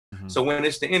So when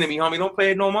it's the enemy, homie, don't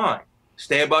pay it no mind.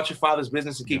 Stay about your father's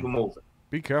business and keep Yeah. him moving.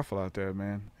 Be careful out there,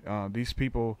 man. These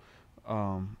people,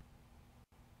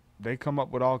 they come up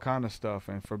with all kind of stuff,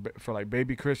 and for like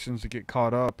baby Christians to get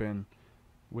caught up in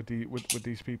with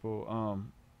these people,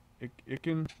 it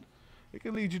can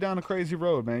lead you down a crazy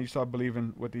road, man. You start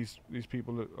believing what these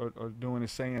people are doing and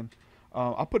saying.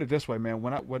 I'll put it this way, man.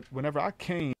 Whenever I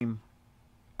came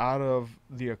out of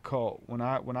the occult, when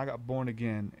I got born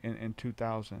again in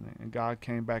 2000, and God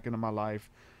came back into my life,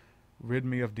 rid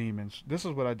me of demons. This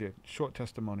is what I did. Short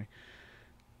testimony.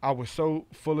 I was so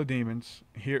full of demons.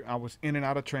 Here I was in and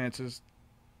out of trances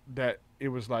that it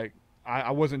was like I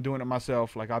wasn't doing it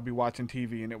myself. Like I'd be watching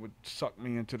TV and it would suck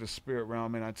me into the spirit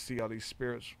realm, and I'd see all these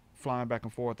spirits flying back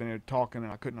and forth, and they're talking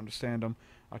and I couldn't understand them.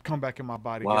 I'd come back in my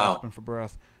body Wow. gasping for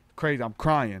breath. Crazy. I'm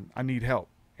crying. I need help.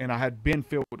 And I had been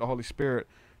filled with the Holy Spirit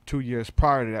 2 years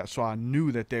prior to that, so I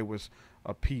knew that there was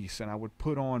a peace. And I would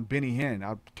put on Benny Hinn.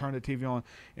 I'd turn the TV on,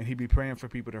 and he'd be praying for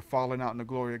people. They're falling out in the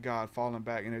glory of God, falling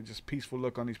back, and it's just peaceful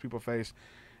look on these people's face.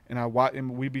 And I watch,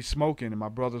 and we'd be smoking, and my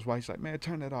brother's wife, he's like, "Man,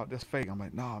 turn that off. That's fake." I'm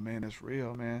like, "Nah, man, that's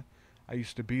real, man. I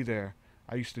used to be there.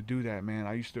 I used to do that, man.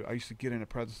 I used to get in the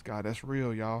presence of God. That's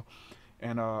real, y'all."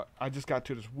 And I just got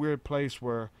to this weird place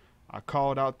where I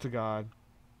called out to God,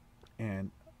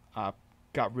 and I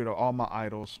got rid of all my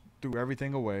idols, threw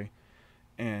everything away,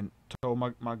 and told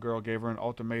my girl, gave her an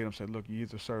ultimatum, said, "Look, you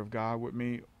either serve God with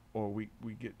me, or we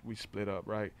split up,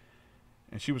 right?"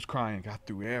 And she was crying. I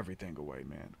threw everything away,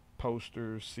 man.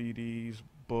 Posters, CDs,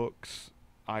 books,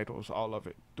 idols, all of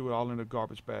it. Threw it all in a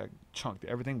garbage bag, chunked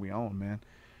everything we own, man.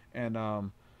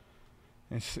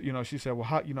 And she said, "Well,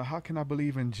 how can I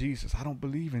believe in Jesus? I don't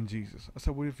believe in Jesus." I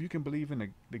said, "Well, if you can believe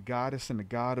in the goddess and the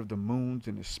god of the moons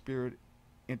and the spirit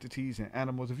entities and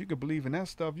animals, if you can believe in that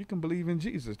stuff, you can believe in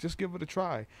Jesus. Just give it a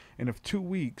try. And if 2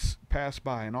 weeks pass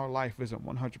by and our life isn't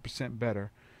 100%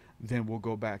 better, then we'll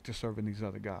go back to serving these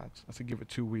other gods." I said, "Give it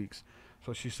 2 weeks."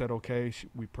 So she said, "Okay."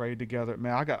 We prayed together.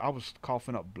 Man, I was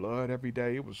coughing up blood every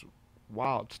day. It was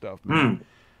wild stuff, man. Mm.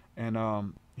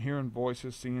 And hearing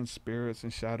voices, seeing spirits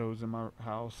and shadows in my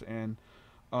house. And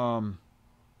um,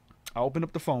 I opened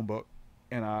up the phone book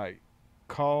and I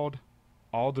called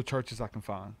all the churches I can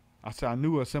find. I said I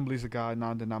knew Assemblies of God,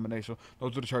 non-denominational.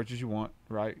 Those are the churches you want,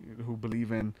 right? Who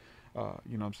believe in, you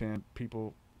know what I'm saying,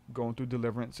 people going through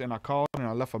deliverance. And I called and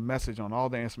I left a message on all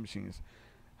the answer machines.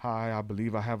 "Hi, I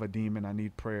believe I have a demon. I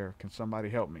need prayer. Can somebody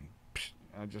help me?"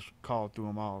 I just called through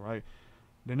them all, right?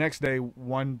 The next day,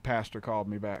 one pastor called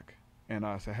me back. And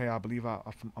I said, "Hey, I believe I'm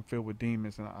filled with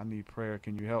demons and I need prayer.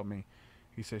 Can you help me?"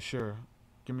 He said, "Sure.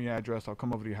 Give me your address. I'll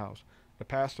come over to your house." The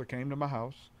pastor came to my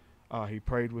house. He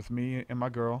prayed with me and my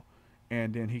girl.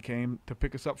 And then he came to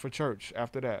pick us up for church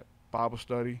after that. Bible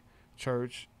study,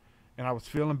 church. And I was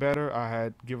feeling better. I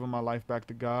had given my life back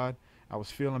to God. I was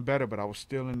feeling better, but I was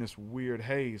still in this weird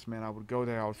haze, man. I would go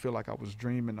there. I would feel like I was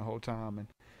dreaming the whole time. And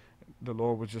the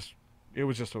Lord was just, it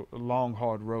was just a long,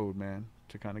 hard road, man,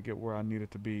 to kind of get where I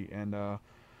needed to be. And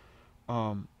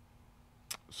um,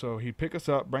 so he'd pick us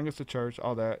up, bring us to church,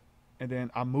 all that. And then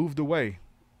I moved away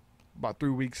about 3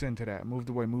 weeks into that. Moved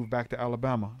away, moved back to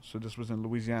Alabama. So this was in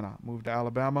Louisiana. Moved to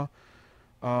Alabama.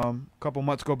 Couple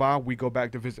months go by. We go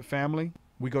back to visit family.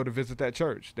 We go to visit that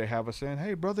church. They have us saying,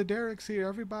 "Hey, Brother Derek's here.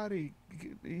 Everybody,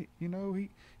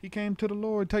 he came to the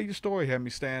Lord. Tell your story." Had me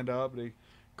stand up. They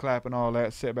clap and all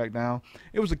that. Sit back down.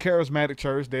 It was a charismatic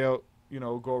church. They'll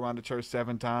go around the church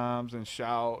 7 times and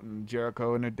shout and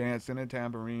Jericho, and they're dancing and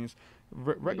tambourines.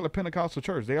 Regular Pentecostal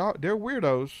church. They're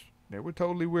weirdos. They were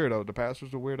totally weirdo. The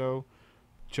pastor's a weirdo.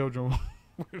 Children.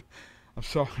 I'm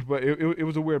sorry, but it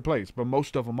was a weird place. But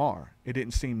most of them are. It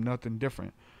didn't seem nothing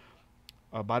different.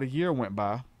 About a year went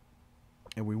by,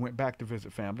 and we went back to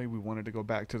visit family. We wanted to go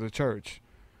back to the church.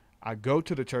 I go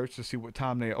to the church to see what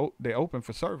time they open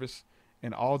for service,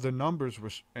 and all the numbers were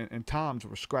and times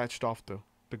were scratched off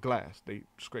the glass. You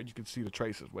could see the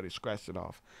traces where they scratched it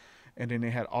off, and then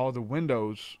they had all the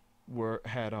windows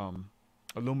had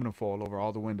aluminum foil over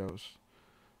all the windows.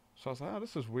 So I was like, "Oh,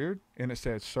 this is weird." And it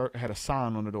said, had a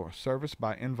sign on the door, "Service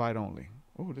by invite only."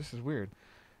 Oh, this is weird.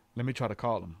 Let me try to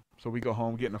call them. So we go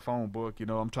home, get in the phone book.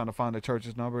 I'm trying to find the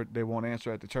church's number. They won't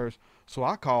answer at the church. So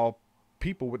I call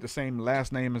people with the same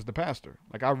last name as the pastor.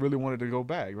 Like, I really wanted to go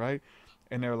back, right?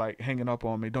 And they're like hanging up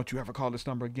on me. "Don't you ever call this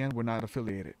number again? We're not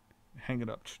affiliated." Hang it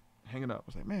up. Hang it up. I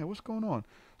was like, "Man, what's going on?"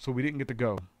 So we didn't get to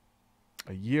go.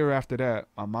 A year after that,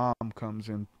 my mom comes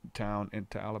in town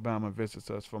into Alabama and visits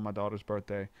us for my daughter's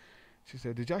birthday. She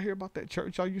said, "Did y'all hear about that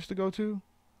church y'all used to go to?"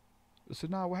 I said,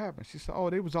 "Nah, what happened?" She said, "Oh,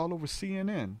 they was all over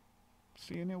CNN."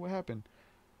 CNN, what happened?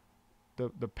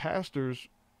 The pastors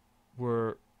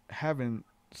were having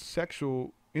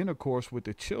sexual intercourse with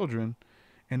the children,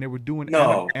 and they were doing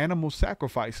No. animal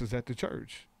sacrifices at the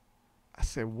church. I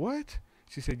said, what?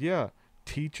 She said, yeah,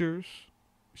 teachers,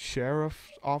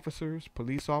 sheriff officers,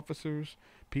 police officers,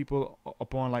 people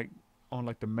up on like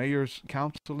the mayor's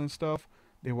council and stuff,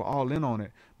 they were all in on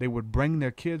it. They would bring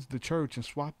their kids to church and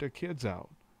swap their kids out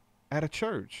at a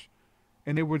church.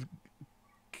 And they were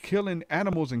killing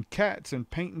animals and cats and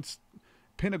painting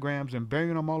pentagrams and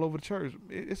burying them all over the church.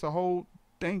 It's a whole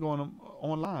thing going on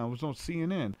online. It was on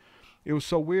CNN. It was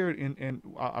so weird. And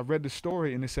I read the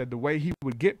story, and it said the way he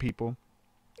would get people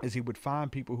is he would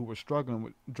find people who were struggling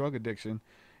with drug addiction,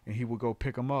 and he would go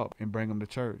pick them up and bring them to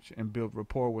church and build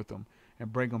rapport with them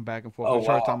and bring them back and forth to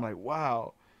church. I'm like,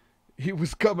 wow, he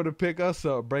was coming to pick us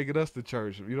up, bringing us to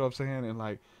church. You know what I'm saying? And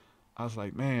like, I was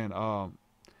like, man,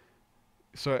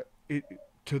 so it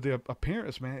to the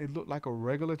appearance, man, it looked like a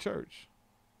regular church.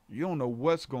 You don't know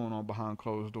what's going on behind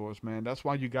closed doors, man. That's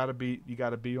why you gotta be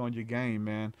on your game,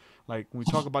 man. Like when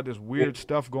we talk about this weird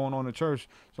stuff going on in church,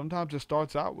 sometimes it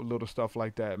starts out with little stuff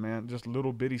like that, man, just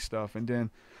little bitty stuff, and then,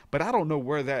 but I don't know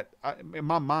where that.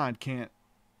 My mind can't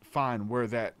find where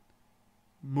that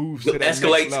moves to that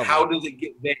escalates. Next level. How does it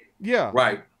get there? Yeah,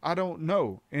 right. I don't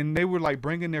know. And they were like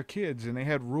bringing their kids, and they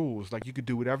had rules like you could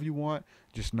do whatever you want,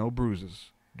 just no bruises.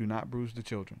 Do not bruise the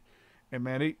children. And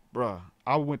man,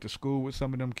 I went to school with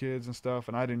some of them kids and stuff,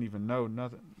 and I didn't even know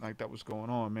nothing like that was going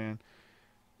on, man.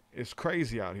 It's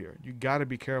crazy out here. You got to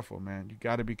be careful, man. You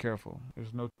got to be careful.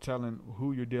 There's no telling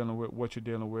who you're dealing with, what you're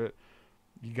dealing with.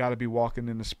 You got to be walking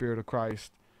in the spirit of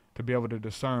Christ to be able to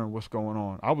discern what's going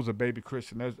on. I was a baby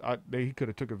Christian. He could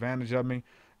have took advantage of me.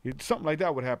 Something like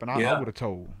that would happen. I would have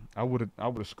told. I would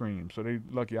have screamed. So they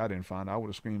lucky I didn't find out. I would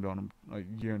have screamed on them a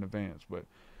year in advance, but.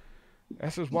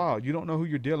 That's just wild. You don't know who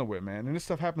you're dealing with, man. And this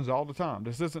stuff happens all the time.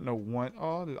 This isn't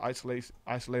the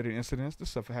isolated incidents.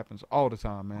 This stuff happens all the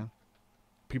time, man.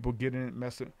 People get in it,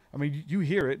 messing. I mean, you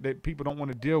hear it that people don't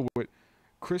want to deal with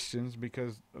Christians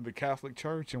because of the Catholic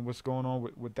Church and what's going on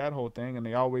with that whole thing. And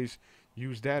they always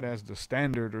use that as the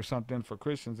standard or something for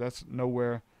Christians. That's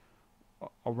nowhere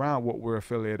around what we're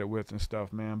affiliated with and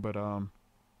stuff, man. But you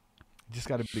just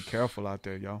got to be careful out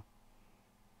there, y'all.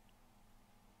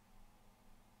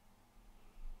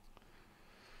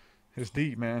 It's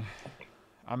deep, man.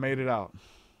 I made it out.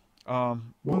 I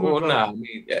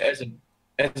mean,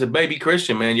 as a baby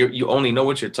Christian, man, you only know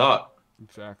what you're taught.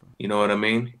 Exactly. You know what I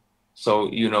mean? So,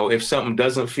 if something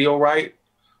doesn't feel right,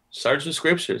 search the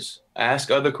scriptures.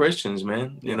 Ask other Christians,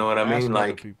 man. You know what I mean? Like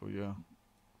other people,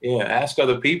 yeah, ask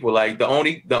other people. Like the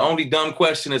only dumb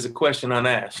question is a question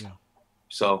unasked. Yeah.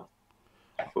 So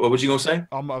what was you gonna say?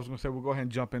 I was gonna say we'll go ahead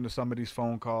and jump into some of these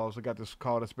phone calls. I got this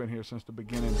call that's been here since the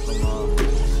beginning.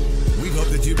 We hope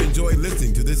that you've enjoyed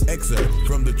listening to this excerpt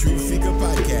from the TRUTHSEEKAH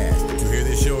podcast. To hear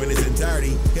this show in its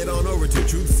entirety, head on over to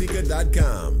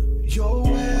TRUTHSEEKAH.com.